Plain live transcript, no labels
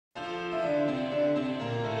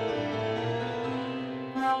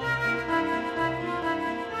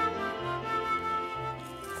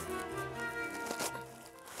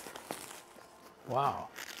Wow.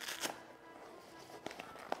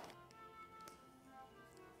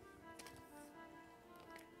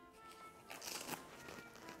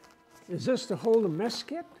 Is this to hold a mess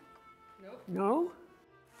kit? Nope. No?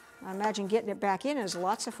 I imagine getting it back in is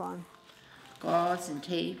lots of fun. Gauze and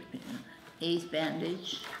tape, and ace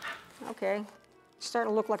bandage. Okay,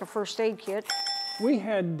 starting to look like a first aid kit. We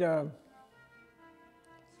had a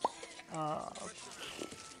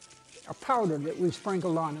powder that we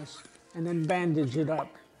sprinkled on us and then bandage it up.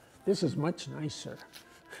 This is much nicer.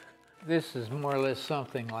 This is more or less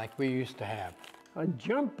something like we used to have. A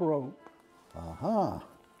jump rope. Uh-huh.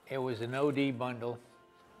 It was an OD bundle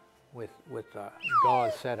with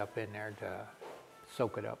gauze set up in there to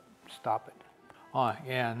soak it up, stop it. Oh,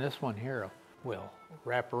 yeah, and this one here will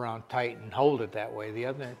wrap around tight and hold it that way.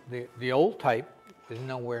 The old type was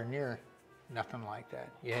nowhere near nothing like that.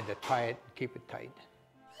 You had to tie it and keep it tight.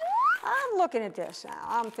 I'm looking at this.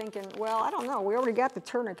 I'm thinking, well, I don't know. We already got the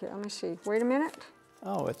tourniquet. Let me see. Wait a minute.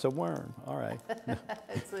 Oh, it's a worm. All right.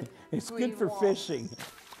 It's, a It's green good for wall. fishing.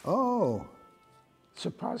 Oh,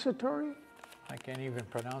 Suppository? I can't even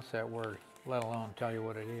pronounce that word, let alone tell you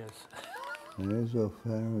what it is.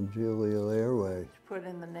 Nasopharyngeal airway. Put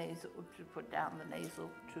in the nasal, to put down the nasal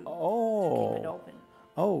to keep it oh, open.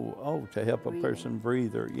 oh, to help a Breathing. person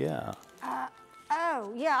breathe, or yeah.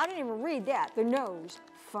 Oh, yeah, I didn't even read that. The nose.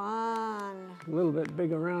 Fun. A little bit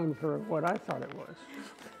big around for what I thought it was.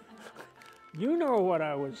 You know what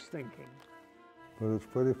I was thinking. But it's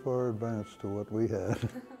pretty far advanced to what we had.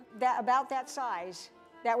 About that size.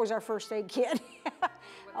 That was our first aid kit.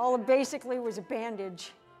 All it basically was a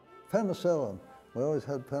bandage. Penicillin. We always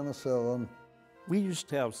had penicillin. We used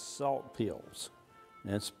to have salt pills.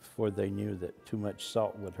 That's before they knew that too much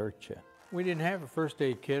salt would hurt you. We didn't have a first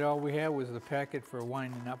aid kit. All we had was the packet for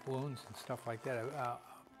winding up wounds and stuff like that.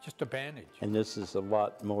 Just a bandage. And this is a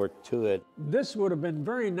lot more to it. This would have been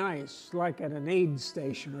very nice, like at an aid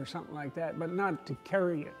station or something like that, but not to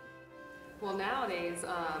carry it. Well, nowadays,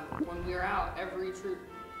 when we're out, every troop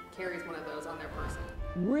carries one of those on their person.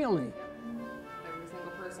 Really? Every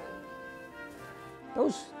single person.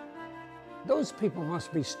 Those people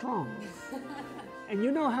must be strong. And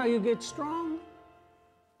you know how you get strong?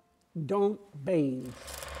 Don't bathe.